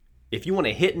If you want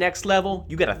to hit next level,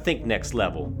 you got to think next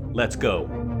level. Let's go.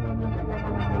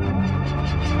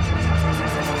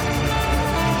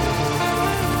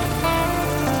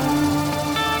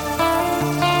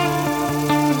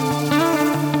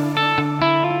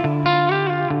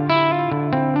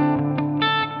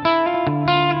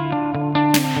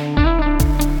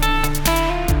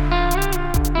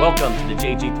 Welcome to the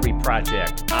JG3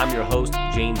 Project. I'm your host,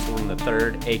 James Gordon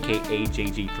III, aka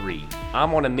JG3.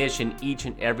 I'm on a mission each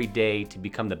and every day to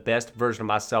become the best version of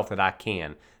myself that I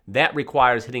can. That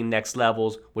requires hitting next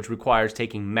levels, which requires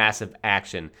taking massive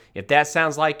action. If that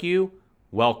sounds like you,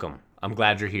 welcome. I'm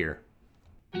glad you're here.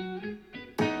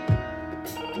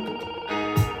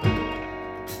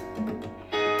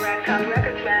 Ragtime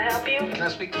Records, may I help you? Can I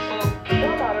speak to Fo?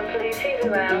 No problem, please. He's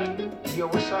around. Yo,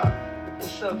 what's up?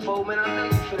 What's up, Fo? Man, I know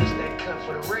you finished that cut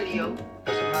for the radio.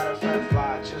 As a matter of fact,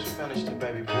 Fly, I just finished it,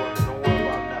 baby boy. Don't worry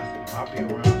about nothing. I'll be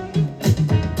around.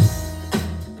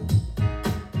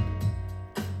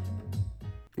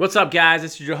 What's up, guys?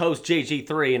 This is your host,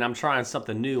 JG3, and I'm trying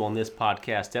something new on this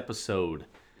podcast episode.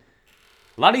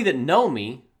 A lot of you that know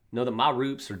me know that my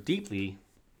roots are deeply,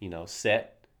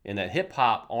 set in that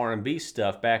hip-hop, R&B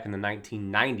stuff back in the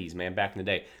 1990s, man, back in the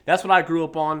day. That's what I grew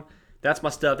up on. That's my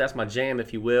stuff. That's my jam,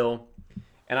 if you will.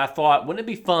 And I thought, wouldn't it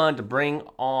be fun to bring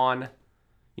on,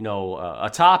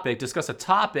 discuss a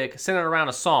topic centered around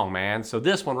a song, man. So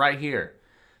this one right here.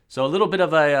 So a little bit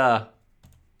of a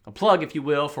plug, if you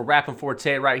will, for Rappin'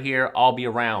 Forte right here. I'll be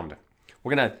around.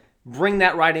 We're going to bring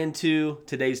that right into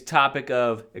today's topic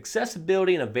of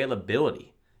accessibility and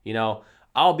availability.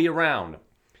 I'll be around.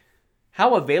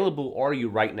 How available are you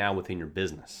right now within your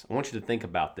business? I want you to think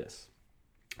about this.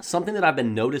 Something that I've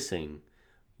been noticing,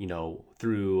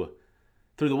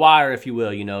 through the wire, if you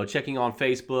will, checking on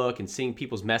Facebook and seeing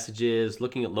people's messages,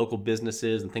 looking at local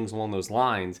businesses and things along those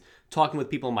lines, talking with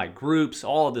people in my groups,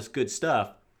 all of this good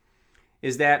stuff,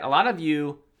 is that a lot of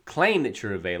you claim that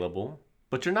you're available,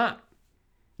 but you're not.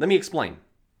 Let me explain.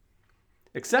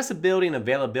 Accessibility and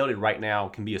availability right now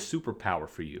can be a superpower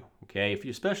for you, okay?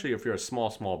 Especially if you're a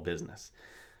small business.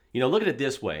 Look at it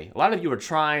this way. A lot of you are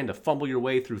trying to fumble your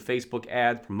way through Facebook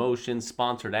ads, promotions,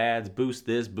 sponsored ads, boost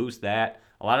this, boost that.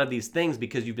 A lot of these things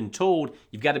because you've been told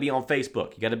you've got to be on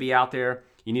Facebook. You got to be out there.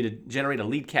 You need to generate a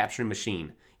lead capturing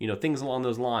machine. Things along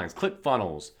those lines. Click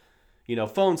funnels,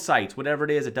 phone sites, whatever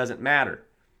it is, it doesn't matter.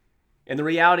 And the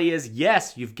reality is,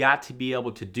 yes, you've got to be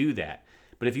able to do that.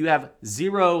 But if you have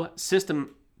zero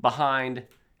system behind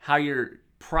how you're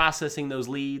processing those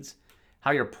leads, how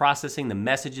you're processing the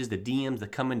messages, the DMs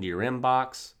that come into your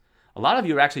inbox, a lot of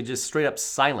you are actually just straight up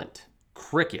silent.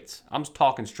 Crickets. I'm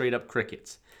talking straight up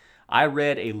crickets. I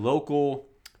read a local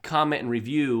comment and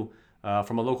review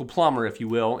from a local plumber, if you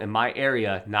will, in my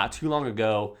area not too long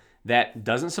ago that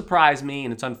doesn't surprise me,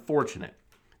 and it's unfortunate.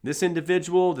 This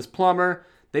individual, this plumber,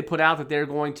 they put out that they're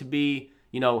going to be,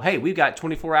 hey, we've got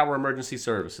 24-hour emergency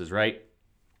services, right?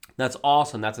 That's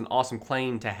awesome. That's an awesome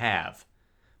claim to have.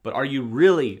 But are you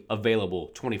really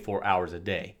available 24 hours a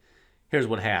day? Here's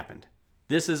what happened.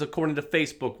 This is according to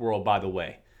Facebook World, by the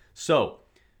way. So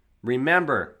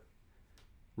remember,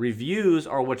 reviews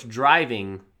are what's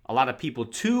driving a lot of people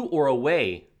to or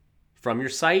away from your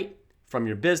site, from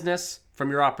your business,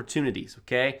 from your opportunities,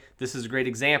 okay? This is a great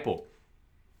example.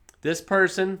 This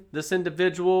person, this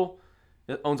individual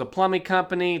owns a plumbing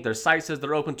company. Their site says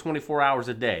they're open 24 hours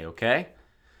a day, okay?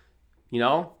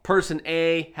 Person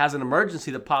A has an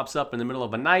emergency that pops up in the middle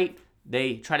of a night.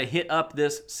 They try to hit up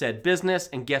this said business,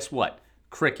 and guess what?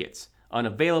 Crickets.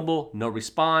 Unavailable, no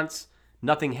response,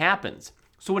 nothing happens.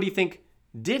 So what do you think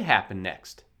did happen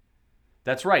next?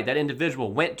 That's right, that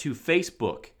individual went to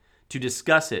Facebook to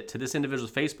discuss it, to this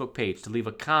individual's Facebook page, to leave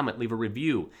a comment, leave a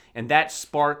review, and that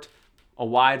sparked a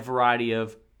wide variety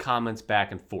of comments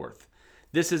back and forth.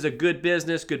 This is a good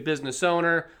business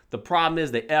owner. The problem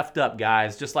is they effed up,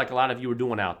 guys, just like a lot of you were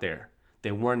doing out there.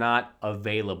 They were not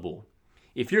available.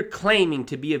 If you're claiming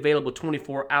to be available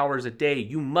 24 hours a day,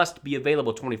 you must be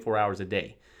available 24 hours a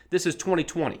day. This is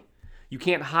 2020. You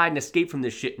can't hide and escape from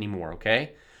this shit anymore,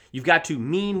 okay? You've got to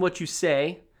mean what you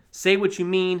say what you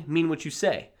mean what you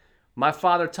say. My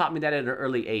father taught me that at an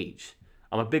early age.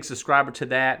 I'm a big subscriber to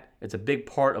that. It's a big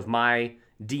part of my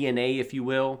DNA, if you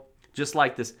will. Just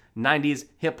like this 90s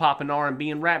hip-hop and R&B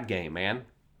and rap game, man.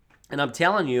 And I'm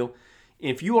telling you,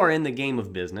 if you are in the game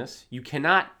of business, you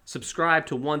cannot subscribe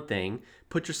to one thing,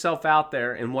 put yourself out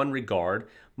there in one regard,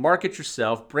 market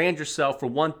yourself, brand yourself for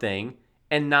one thing,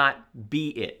 and not be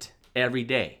it every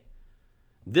day.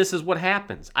 This is what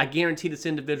happens. I guarantee this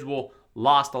individual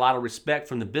lost a lot of respect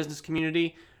from the business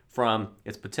community, from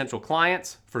its potential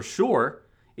clients, for sure.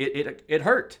 It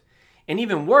hurt. And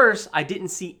even worse, I didn't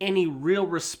see any real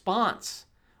response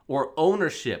or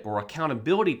ownership or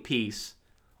accountability piece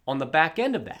on the back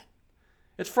end of that.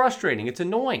 It's frustrating. It's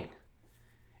annoying.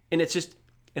 And it's just,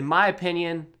 in my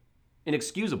opinion,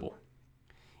 inexcusable.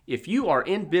 If you are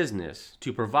in business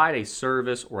to provide a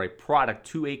service or a product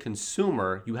to a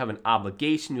consumer, you have an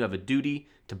obligation, you have a duty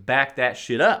to back that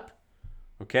shit up.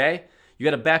 Okay? You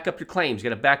got to back up your claims. You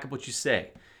got to back up what you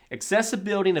say.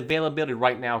 Accessibility and availability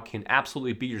right now can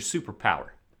absolutely be your superpower.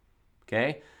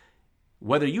 Okay?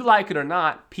 Whether you like it or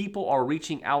not, people are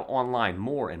reaching out online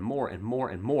more and more and more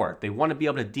and more. They want to be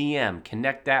able to DM,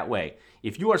 connect that way.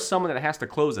 If you are someone that has to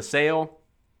close a sale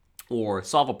or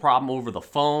solve a problem over the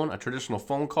phone, a traditional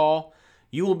phone call,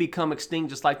 you will become extinct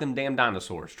just like them damn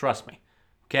dinosaurs. Trust me.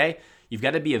 Okay? You've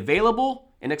got to be available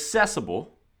and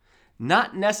accessible,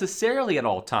 not necessarily at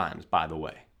all times, by the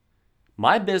way.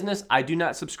 My business, I do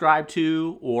not subscribe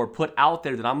to or put out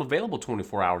there that I'm available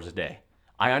 24 hours a day.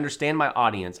 I understand my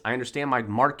audience. I understand my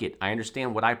market. I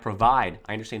understand what I provide.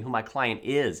 I understand who my client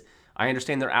is. I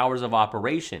understand their hours of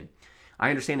operation.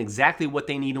 I understand exactly what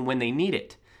they need and when they need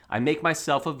it. I make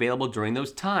myself available during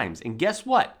those times. And guess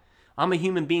what? I'm a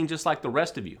human being just like the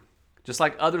rest of you. Just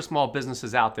like other small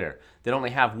businesses out there that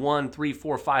only have 1, 3,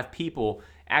 4, 5 people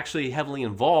actually heavily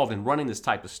involved in running this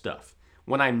type of stuff.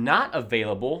 When I'm not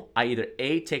available, I either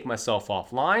A, take myself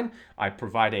offline, I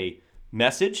provide a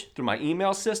message through my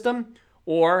email system,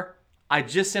 or I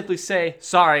just simply say,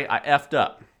 sorry, I effed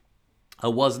up. I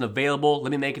wasn't available. Let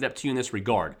me make it up to you in this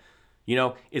regard. You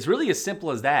know, it's really as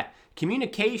simple as that.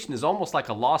 Communication is almost like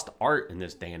a lost art in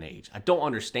this day and age. I don't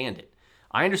understand it.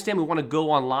 I understand we want to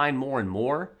go online more and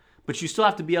more, but you still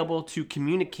have to be able to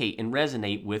communicate and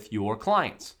resonate with your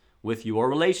clients, with your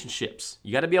relationships.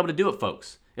 You got to be able to do it,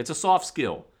 folks. It's a soft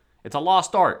skill. It's a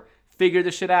lost art. Figure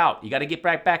this shit out. You got to get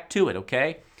back to it,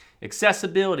 okay?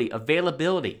 Accessibility,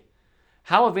 availability.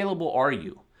 How available are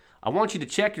you? I want you to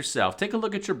check yourself. Take a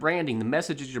look at your branding, the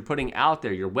messages you're putting out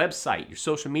there, your website, your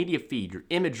social media feed, your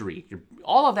imagery,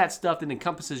 all of that stuff that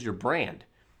encompasses your brand.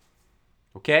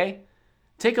 Okay?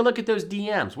 Take a look at those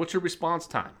DMs. What's your response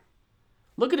time?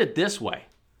 Look at it this way.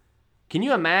 Can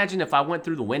you imagine if I went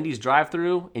through the Wendy's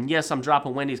drive-thru? And yes, I'm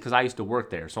dropping Wendy's because I used to work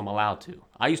there, so I'm allowed to.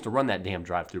 I used to run that damn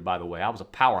drive-thru, by the way. I was a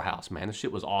powerhouse, man. This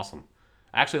shit was awesome.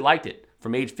 I actually liked it.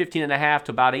 From age 15 and a half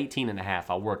to about 18 and a half,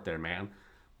 I worked there, man.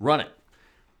 Run it.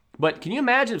 But can you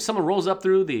imagine if someone rolls up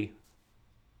through the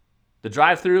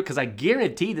drive-thru? Because I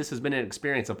guarantee this has been an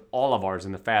experience of all of ours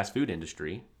in the fast food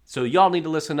industry. So y'all need to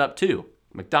listen up too.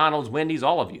 McDonald's, Wendy's,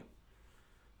 all of you.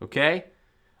 Okay?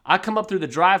 I come up through the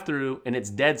drive-thru and it's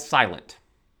dead silent.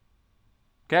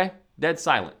 Okay? Dead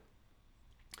silent.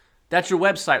 That's your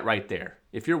website right there.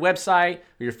 If your website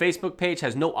or your Facebook page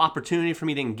has no opportunity for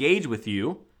me to engage with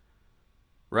you,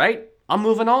 right? I'm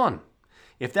moving on.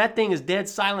 If that thing is dead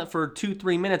silent for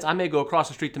 2-3 minutes, I may go across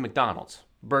the street to McDonald's,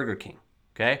 Burger King,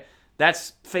 okay?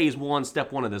 That's phase 1,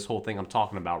 step 1 of this whole thing I'm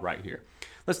talking about right here.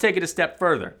 Let's take it a step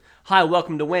further. Hi,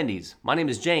 welcome to Wendy's. My name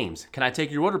is James. Can I take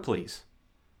your order, please?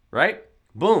 Right?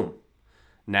 Boom.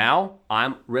 Now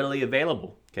I'm readily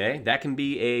available, okay? That can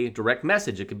be a direct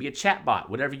message. It could be a chat bot,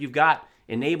 whatever you've got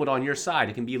enabled on your side.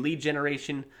 It can be a lead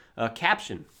generation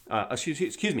capturing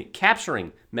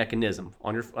mechanism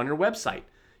on your website,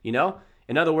 you know?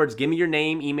 In other words, give me your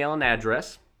name, email, and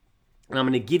address, and I'm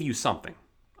going to give you something.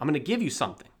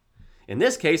 In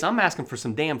this case, I'm asking for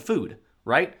some damn food,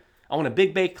 right? I want a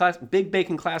big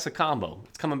bacon classic combo.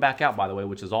 It's coming back out, by the way,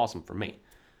 which is awesome for me.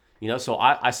 You know, so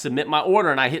I submit my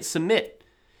order and I hit submit.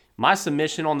 My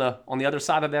submission on the other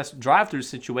side of this drive-through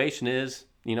situation is,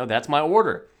 you know, that's my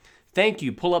order. Thank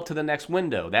you. Pull up to the next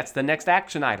window. That's the next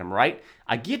action item, right?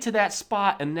 I get to that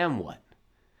spot and then what?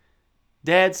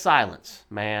 Dead silence,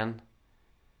 man.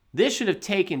 This should have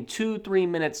taken 2-3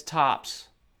 minutes tops,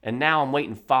 and now I'm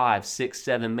waiting 5, 6,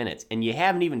 7 minutes, and you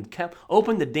haven't even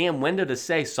opened the damn window to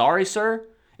say, sorry, sir,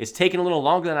 it's taking a little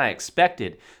longer than I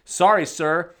expected. Sorry,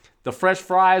 sir, the fresh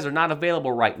fries are not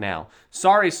available right now.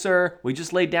 Sorry, sir, we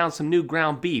just laid down some new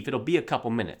ground beef. It'll be a couple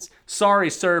minutes. Sorry,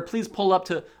 sir, please pull up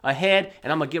to ahead,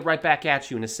 and I'm going to get right back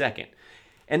at you in a second.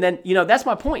 And then, you know, that's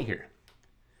my point here.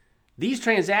 These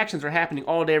transactions are happening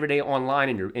all day, every day online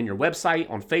in your website,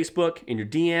 on Facebook, in your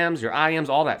DMs, your IMs,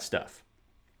 all that stuff.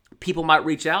 People might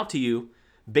reach out to you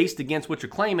based against what you're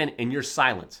claiming, and you're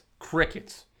silent.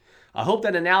 Crickets. I hope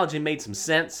that analogy made some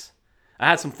sense. I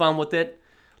had some fun with it.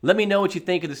 Let me know what you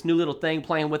think of this new little thing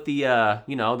playing with the the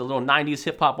little 90s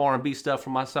hip-hop R&B stuff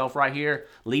for myself right here,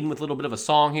 leading with a little bit of a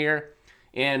song here.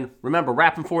 And remember,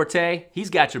 Rappin' Forte, he's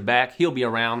got your back. He'll be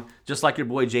around, just like your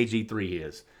boy JG3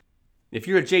 is. If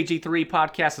you're a JG3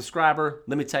 podcast subscriber,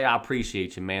 let me tell you, I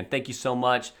appreciate you, man. Thank you so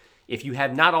much. If you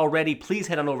have not already, please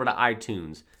head on over to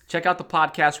iTunes. Check out the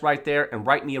podcast right there and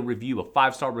write me a review, a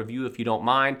 5-star review if you don't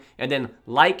mind. And then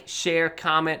like, share,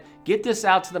 comment. Get this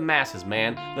out to the masses,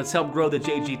 man. Let's help grow the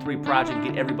JG3 project and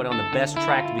get everybody on the best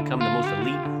track to become the most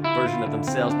elite version of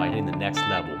themselves by hitting the next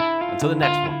level. Until the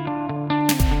next one.